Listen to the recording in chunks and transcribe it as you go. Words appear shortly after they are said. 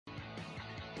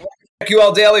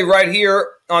BetQL Daily right here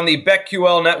on the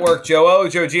BetQL Network. Joe O,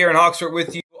 Joe G, and Hawksworth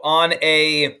with you on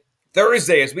a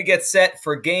Thursday as we get set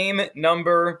for game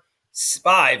number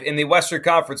 5 in the Western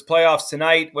Conference playoffs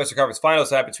tonight. Western Conference finals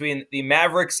tonight between the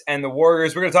Mavericks and the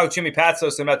Warriors. We're going to talk to Jimmy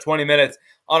Patsos in about 20 minutes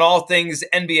on all things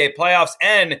NBA playoffs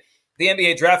and the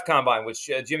NBA Draft Combine,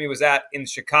 which Jimmy was at in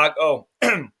Chicago.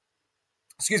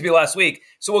 Last week.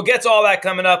 So we'll get to all that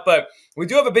coming up, but we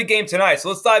do have a big game tonight. So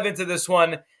let's dive into this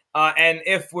one. And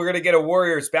if we're going to get a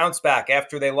Warriors bounce back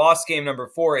after they lost game number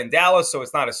 4 in Dallas, so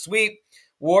it's not a sweep.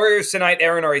 Warriors tonight,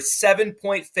 Aaron, are a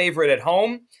 7-point favorite at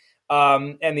home.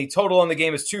 And the total on the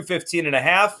game is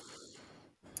 215.5.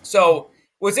 So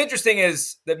what's interesting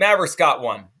is that Mavericks got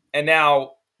one. And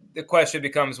now the question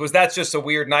becomes, was that just a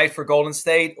weird night for Golden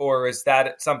State, or is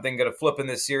that something going to flip in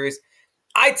this series?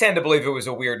 I tend to believe it was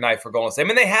a weird night for Golden State. I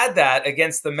mean, they had that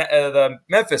against the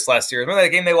Memphis last year. Remember that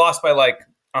game they lost by like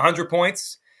 100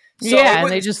 points? So yeah, and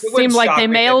they just seemed like they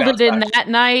mailed it in that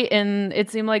night, and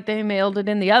it seemed like they mailed it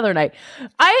in the other night.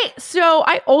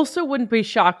 I also wouldn't be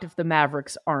shocked if the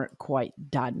Mavericks aren't quite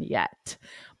done yet.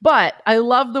 But I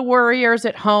love the Warriors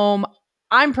at home.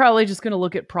 I'm probably just going to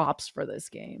look at props for this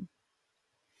game.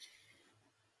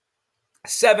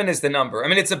 7 is the number. I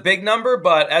mean, it's a big number,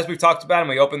 but as we've talked about and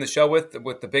we opened the show with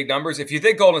the big numbers, if you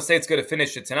think Golden State's going to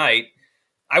finish it tonight,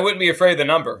 I wouldn't be afraid of the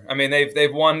number. I mean,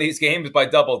 they've won these games by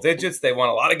double digits. They won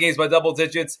a lot of games by double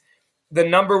digits. The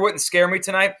number wouldn't scare me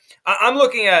tonight. I'm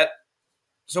looking at,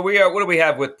 so what do we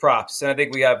have with props? And I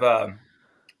think we have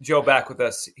Joe back with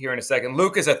us here in a second.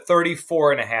 Luke is at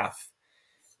 34.5.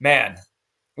 Man,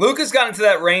 Luke has gotten to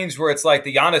that range where it's like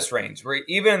the Giannis range, where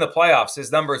even in the playoffs,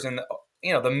 his numbers in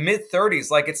the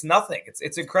mid-30s, like it's nothing.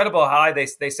 It's incredible how high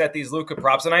they set these Luka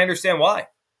props, and I understand why.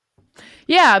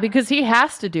 Yeah, because he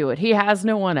has to do it. He has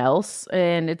no one else,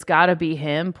 and it's got to be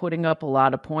him putting up a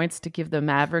lot of points to give the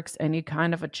Mavericks any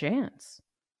kind of a chance.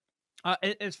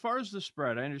 As far as the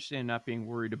spread, I understand not being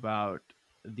worried about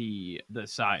the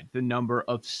side, the number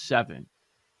of 7,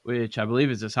 which I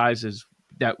believe is as high as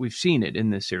that we've seen it in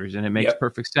this series, and it makes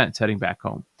perfect sense heading back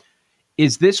home.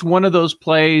 Is this one of those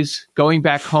plays going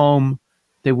back home?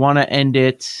 They want to end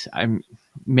it.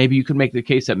 Maybe you could make the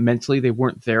case that mentally they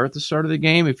weren't there at the start of the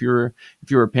game. If you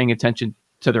were paying attention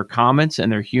to their comments,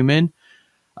 and they're human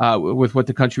with what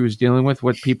the country was dealing with,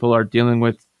 what people are dealing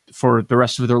with for the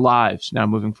rest of their lives now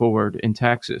moving forward in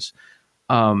Texas,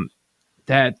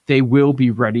 that they will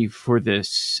be ready for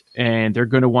this, and they're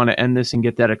going to want to end this and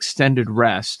get that extended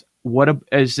rest.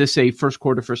 Is this a first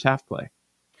quarter, first half play?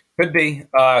 Could be.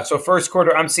 So first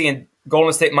quarter, I'm seeing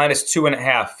Golden State minus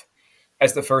 2.5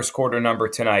 as the first quarter number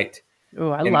tonight. Oh,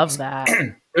 I love that.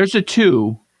 There's a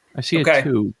 2. I see a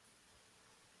 2.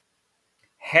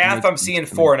 Half, I'm seeing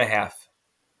 4.5.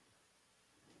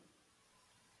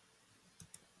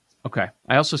 Okay.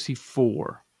 I also see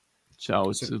 4. So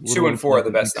it's 2 and 4 are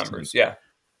the best numbers. Yeah.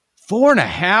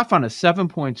 4.5 on a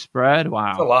 7-point spread.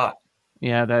 Wow. That's a lot.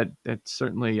 Yeah, that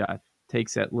certainly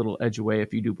takes that little edge away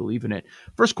if you do believe in it.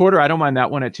 First quarter, I don't mind that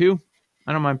one at 2.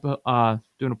 I don't mind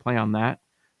doing a play on that.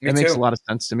 That makes a lot of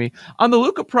sense to me. On the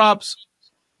Luka props,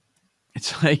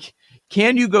 it's like,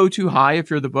 can you go too high if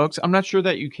you're the books? I'm not sure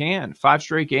that you can. 5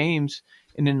 straight games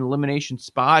in an elimination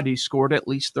spot, he scored at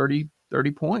least 30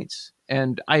 points.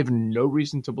 And I have no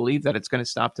reason to believe that it's going to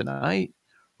stop tonight,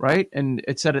 right? And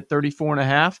it's set at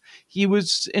 34.5. He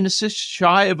was an assist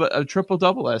shy of a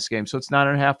triple-double last game, so it's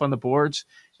 9.5 on the boards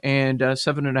and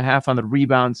 7.5 on the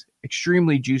rebounds.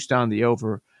 Extremely juiced on the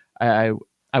over. I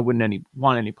wouldn't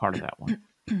want any part of that one.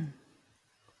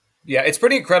 Yeah, it's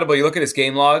pretty incredible. You look at his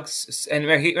game logs, and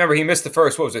remember he missed the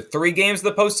first, 3 games of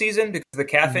the postseason because of the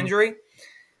calf injury?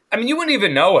 I mean, you wouldn't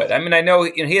even know it. I mean, I know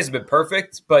he hasn't been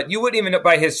perfect, but you wouldn't even know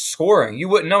by his scoring. You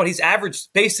wouldn't know it. He's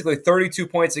averaged basically 32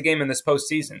 points a game in this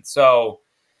postseason. So,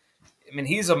 I mean,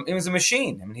 he was a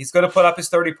machine. I mean, he's going to put up his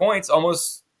 30 points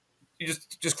almost. You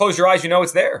just close your eyes, you know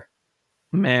it's there.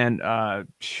 Man,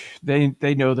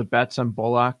 they know the bets on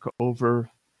Bullock over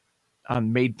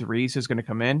on made threes is going to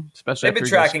come in, especially they've been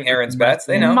tracking Aaron's bets.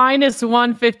 They know minus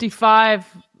 155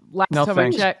 last time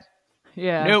I checked.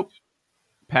 Yeah, nope.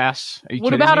 Pass.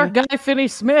 What about our guy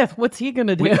Finney-Smith? What's he going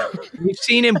to do? We've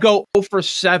seen him go 0 for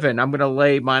 7. I'm going to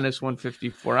lay minus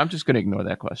 154. I'm just going to ignore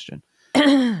that question.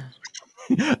 Do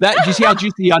you see how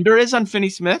juicy the under is on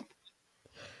Finney-Smith?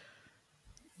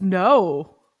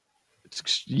 No.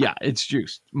 It's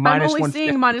juiced. I'm only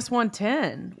seeing minus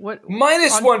 110. What?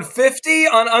 Minus 150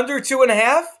 on under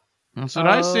 2.5? That's what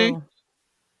I see.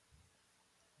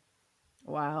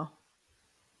 Wow.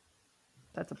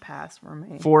 That's a pass for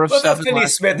me. 4 of 7.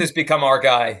 Finney-Smith has become our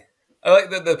guy. I like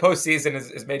the postseason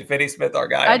has made Finney-Smith our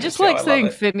guy. I just like saying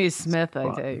Finney-Smith,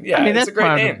 I think. Yeah, I mean, that's a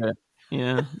great name.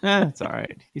 Yeah, it's all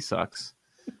right. He sucks.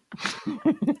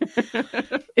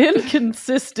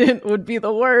 Inconsistent would be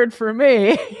the word for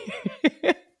me.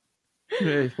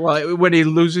 Well, when he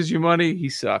loses you money, he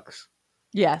sucks.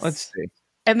 Yes. Let's see.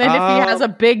 And then if he has a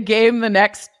big game the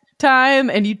next time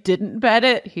and you didn't bet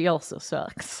it, he also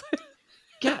sucks.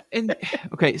 Yeah. And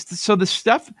okay, so the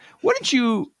stuff. Would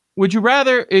you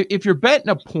rather, if you're betting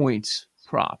a points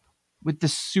prop with the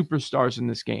superstars in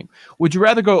this game, would you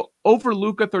rather go over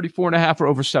Luka 34.5 or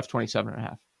over Steph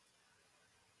 27.5?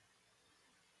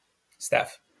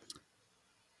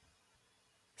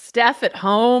 Steph at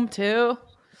home too,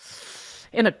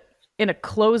 in a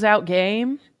closeout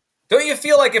game. Don't you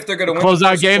feel like if they're going to win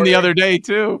closeout game the other day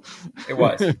too? It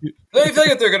was. Don't you feel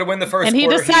like if they're going to win the first? And he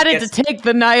decided to take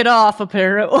the night off.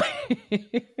 Apparently,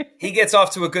 he gets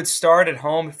off to a good start at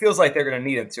home. It feels like they're going to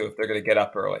need him to if they're going to get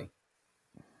up early.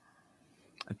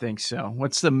 I think so.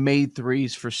 What's the made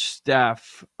threes for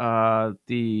Steph? I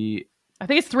think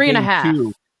it's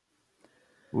 3.5.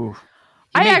 Ooh.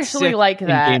 I actually like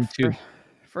that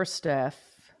for Steph.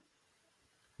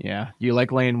 Yeah. You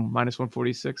like laying minus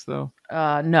 146 though?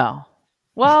 No.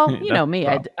 Well, you know me.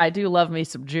 I do love me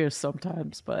some juice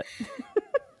sometimes, but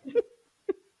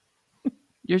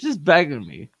you're just begging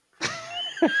me.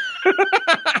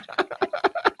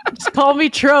 Just call me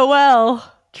Troel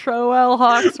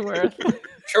Hawksworth.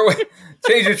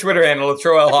 Change your Twitter handle to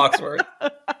Troel Hawksworth.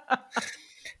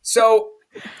 So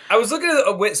I was looking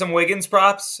at some Wiggins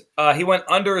props. He went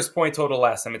under his point total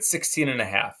last time. It's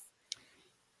 16.5.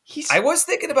 I was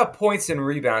thinking about points and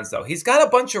rebounds, though. He's got a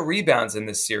bunch of rebounds in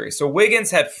this series. So Wiggins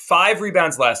had 5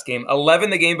 rebounds last game, 11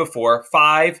 the game before,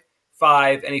 5,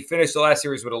 and he finished the last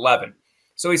series with 11.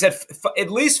 So he's had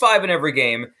at least 5 in every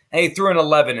game, and he threw an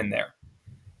 11 in there.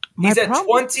 He's at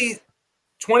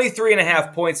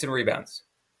 23.5 points and rebounds.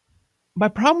 My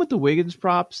problem with the Wiggins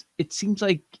props, it seems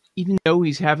like even though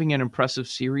he's having an impressive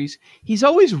series, he's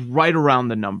always right around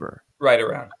the number. Right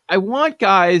around. I want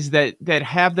guys that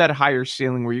have that higher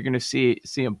ceiling where you're going to see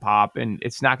him pop, and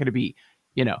it's not going to be,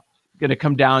 going to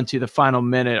come down to the final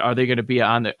minute. Are they going to be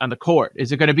on the court?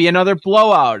 Is it going to be another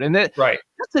blowout? And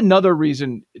that's another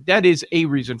reason. That is a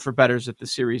reason for bettors that the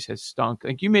series has stunk.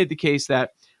 Like you made the case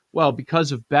that, well,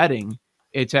 because of betting,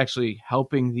 it's actually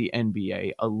helping the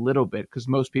NBA a little bit because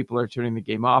most people are turning the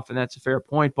game off, and that's a fair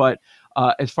point. But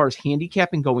as far as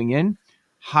handicapping going in,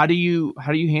 how do you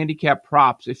handicap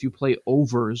props if you play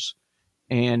overs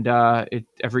and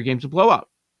every game's a blowout?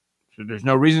 So there's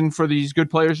no reason for these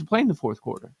good players to play in the fourth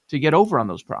quarter to get over on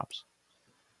those props.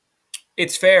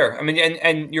 It's fair. I mean,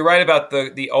 and you're right about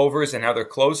the overs and how they're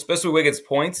close, especially Wiggins'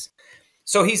 points.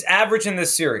 So he's averaged in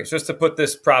this series, just to put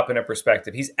this prop in a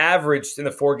perspective, he's averaged in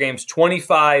the 4 games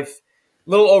 25,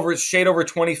 shade over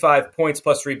 25 points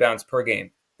plus rebounds per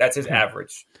game. That's his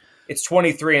average. It's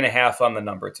 23.5 on the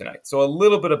number tonight. So a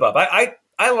little bit above. I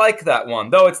like that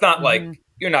one, though it's not like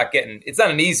you're not getting, it's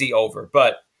not an easy over,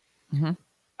 but I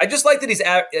just like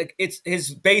that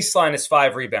his baseline is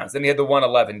 5 rebounds. Then he had the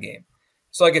 111 game.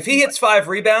 So like if he hits 5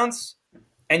 rebounds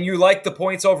and you like the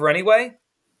points over anyway,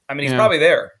 I mean, he's probably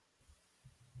there.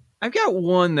 I've got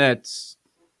one that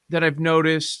I've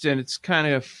noticed, and it's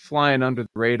kind of flying under the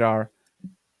radar,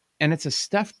 and it's a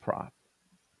Steph prop.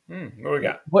 What do we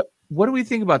got? What do we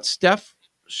think about Steph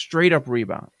straight up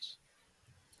rebounds?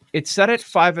 It's set at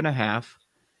 5.5.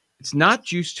 It's not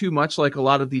juiced too much like a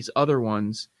lot of these other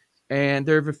ones, and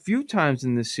there have a few times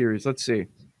in this series. Let's see.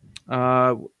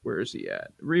 Where is he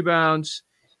at? Rebounds.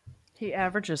 He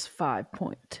averages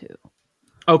 5.2.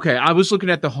 Okay, I was looking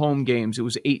at the home games. It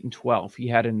was 8 and 12 he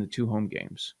had in the 2 home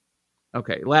games.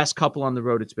 Okay, last couple on the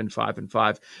road, it's been 5 and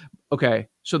 5. Okay,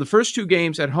 so the first 2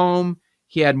 games at home,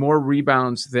 he had more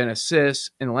rebounds than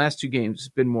assists. In the last 2 games, it's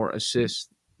been more assists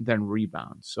than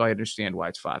rebounds. So I understand why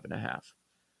it's 5.5.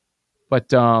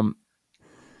 But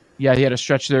yeah, he had a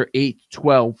stretch there, 8,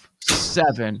 12,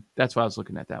 7. That's why I was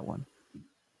looking at that one.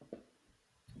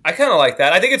 I kind of like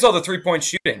that. I think it's all the 3-point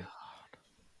shooting.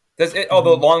 All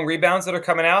the long rebounds that are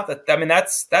coming out.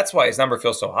 That's why his number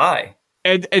feels so high.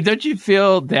 And don't you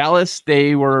feel Dallas,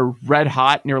 they were red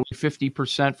hot, nearly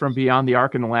 50% from beyond the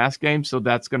arc in the last game, so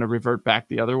that's going to revert back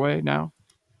the other way now?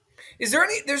 Is there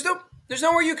any – there's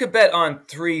nowhere you could bet on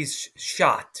threes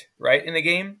shot, right, in a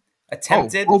game?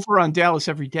 Attempted? Over on Dallas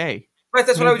every day. Right,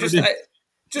 that's what I was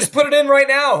just put it in right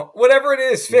now. Whatever it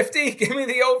is, 50, give me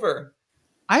the over.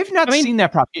 I've not seen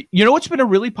that prop. You know what's been a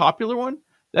really popular one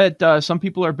that some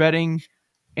people are betting,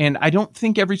 and I don't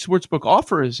think every sportsbook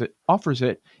offers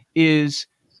it, is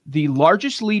the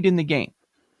largest lead in the game,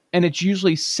 and it's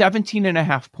usually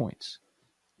 17.5 points.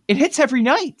 It hits every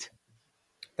night.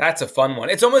 That's a fun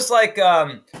one. It's almost like,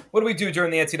 what do we do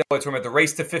during the NCAA tournament? The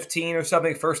race to 15 or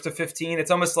something, first to 15? It's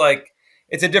almost like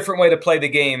it's a different way to play the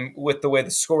game with the way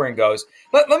the scoring goes.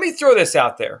 Let me throw this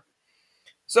out there.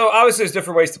 So obviously there's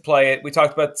different ways to play it. We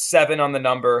talked about 7 on the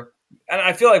number. And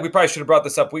I feel like we probably should have brought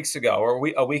this up weeks ago or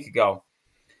a week ago.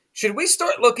 Should we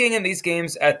start looking in these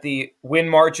games at the win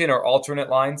margin or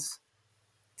alternate lines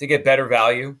to get better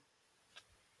value?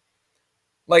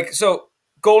 Like, so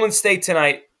Golden State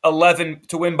tonight, 11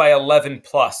 to win by 11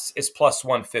 plus is plus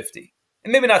 150.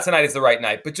 And maybe not tonight is the right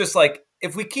night, but just like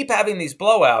if we keep having these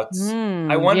blowouts,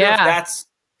 I wonder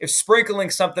if sprinkling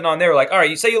something on there, like, all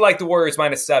right, you say you like the Warriors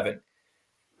minus 7.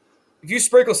 If you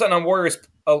sprinkle something on Warriors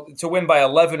to win by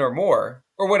 11 or more,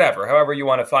 or whatever, however you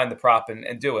want to find the prop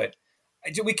and do it,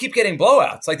 we keep getting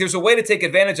blowouts. Like there's a way to take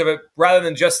advantage of it rather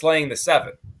than just laying the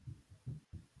 7.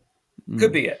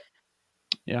 Could be it.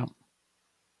 Yeah.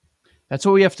 That's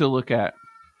what we have to look at.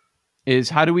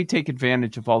 Is how do we take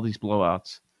advantage of all these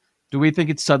blowouts? Do we think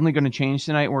it's suddenly going to change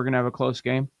tonight and we're going to have a close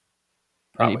game?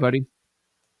 Probably. Anybody?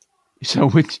 So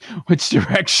which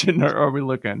direction are we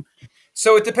looking?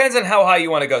 So it depends on how high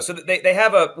you want to go. So they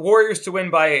have a Warriors to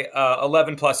win by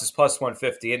 11 plus is plus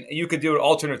 150. And you could do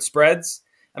alternate spreads.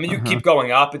 I mean, you keep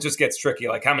going up. It just gets tricky.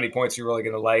 Like how many points are you really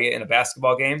going to lay in a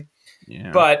basketball game? Yeah.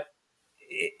 But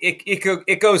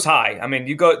it goes high. I mean,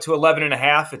 you go to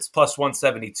 11.5, it's plus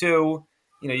 172.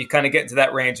 You kind of get into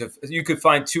that range of, you could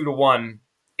find 2 to 1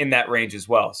 in that range as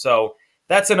well. So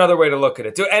that's another way to look at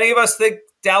it. Do any of us think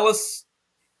Dallas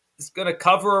is going to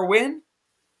cover or win?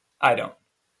 I don't.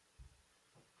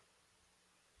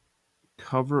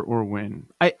 Cover or win?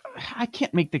 I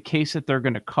can't make the case that they're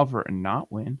going to cover and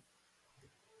not win.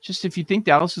 Just if you think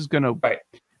Dallas is going to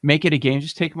make it a game,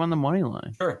 just take them on the money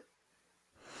line. Sure.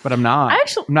 But I'm not.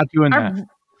 I'm not doing that.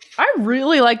 I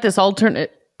really like this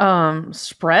alternate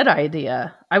spread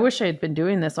idea. I wish I had been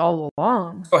doing this all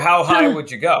along. So how high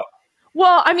would you go?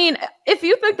 Well, I mean, if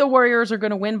you think the Warriors are going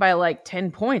to win by like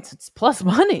 10 points, it's plus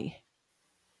money.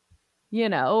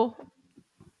 It's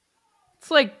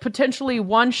like potentially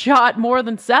one shot more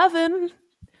than 7,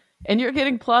 and you're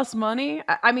getting plus money.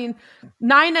 I mean,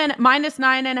 minus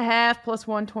 9.5 plus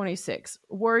 126.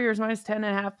 Warriors minus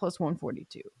 10.5 plus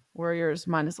 142. Warriors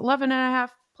minus 11.5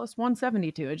 plus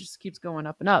 172. It just keeps going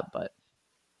up and up, but.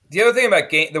 The other thing about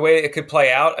the way it could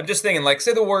play out, I'm just thinking, like,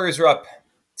 say the Warriors are up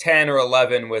 10 or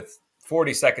 11 with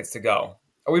 40 seconds to go.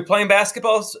 Are we playing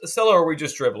basketball still, or are we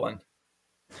just dribbling?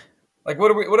 Like,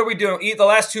 what are we doing? The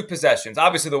last 2 possessions.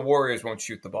 Obviously, the Warriors won't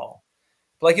shoot the ball.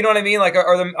 But, like, you know what I mean? Like,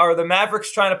 are the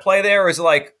Mavericks trying to play there, or is it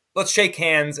like, let's shake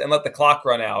hands and let the clock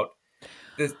run out?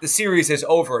 The series is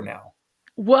over now.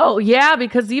 Well, yeah,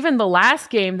 because even the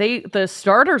last game, the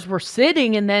starters were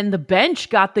sitting, and then the bench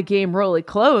got the game really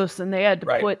close, and they had to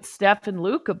put Steph and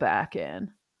Luka back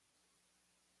in.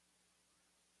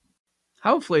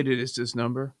 How inflated is this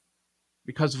number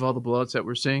because of all the blowouts that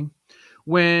we're seeing?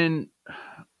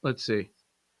 Let's see.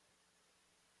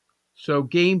 So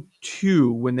game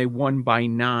 2, when they won by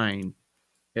 9,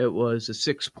 it was a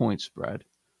 6-point spread.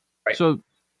 Right. So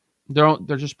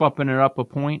they're just bumping it up a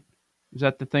point. Is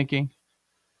that the thinking?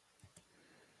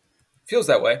 Feels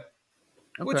that way.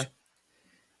 Okay. Which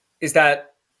is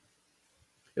that?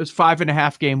 It was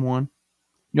 5.5 game 1.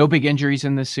 No big injuries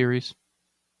in this series,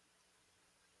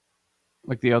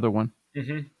 like the other one.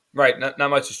 Mm-hmm. Right. Not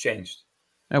much has changed.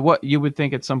 And what you would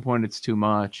think at some point it's too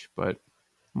much, but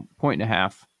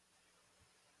 1.5.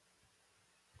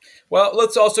 Well,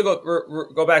 let's also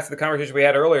go back to the conversation we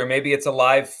had earlier. Maybe it's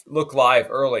a look live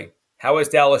early. How is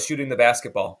Dallas shooting the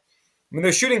basketball? I mean,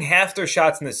 they're shooting half their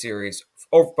shots in the series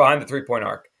over behind the 3-point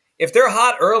arc. If they're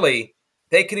hot early,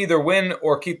 they can either win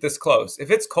or keep this close.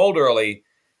 If it's cold early,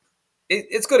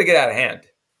 it's going to get out of hand.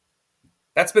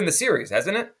 That's been the series,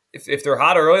 hasn't it? If they're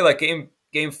hot early, like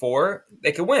game 4,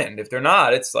 they can win. If they're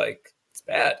not, it's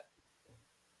bad.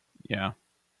 Yeah.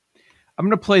 I'm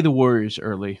going to play the Warriors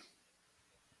early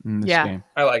in this game.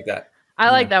 I like that. I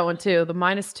like that one too. The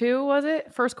 -2, was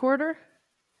it? First quarter?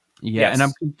 Yeah, yes. And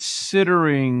I'm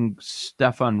considering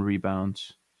Steph on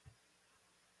rebounds.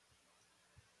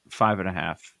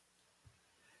 5.5.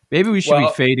 Maybe we should be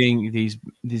fading these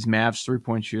Mavs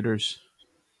 3-point shooters.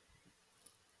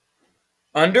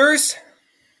 Unders?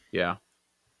 Yeah.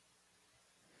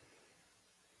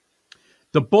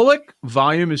 The Bullock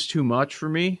volume is too much for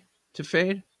me to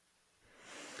fade.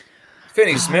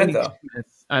 Finney Smith, though.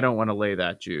 I don't want to lay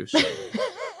that juice.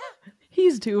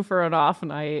 He's due for an off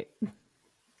night.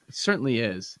 It certainly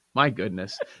is. My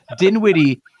goodness.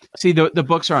 Dinwiddie, see, the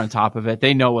books are on top of it.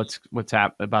 They know what's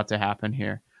about to happen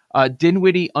here.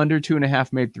 Dinwiddie under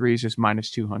 2.5 made threes is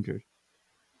 -200.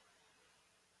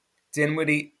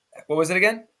 Dinwiddie, what was it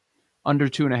again? under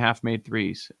 2.5 made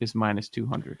threes is minus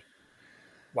 200.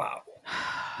 Wow.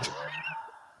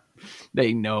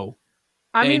 They know.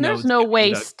 I mean, there's no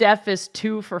way Steph is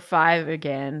 2 for 5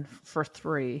 again for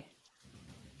 3.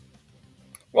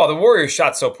 Well, the Warriors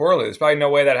shot so poorly. There's probably no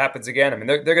way that happens again. I mean,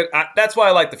 they're good. That's why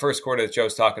I like the first quarter that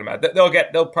Joe's talking about.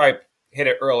 They'll probably hit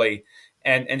it early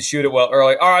and shoot it well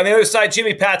early. All right, on the other side,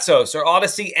 Jimmy Patsos, our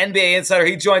Odyssey NBA insider.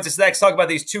 He joins us next. Talk about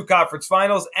these 2 conference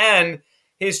finals and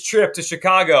his trip to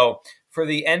Chicago for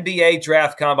the NBA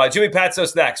Draft Combine. Jimmy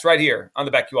Patsos next, right here on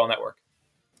the BetQL Network.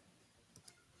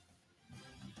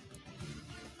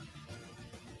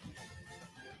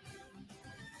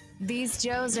 These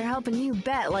Joes are helping you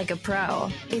bet like a pro.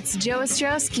 It's Joe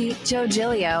Ostrowski, Joe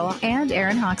Giglio, and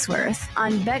Aaron Hawksworth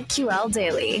on BetQL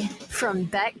Daily from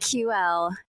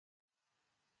BetQL.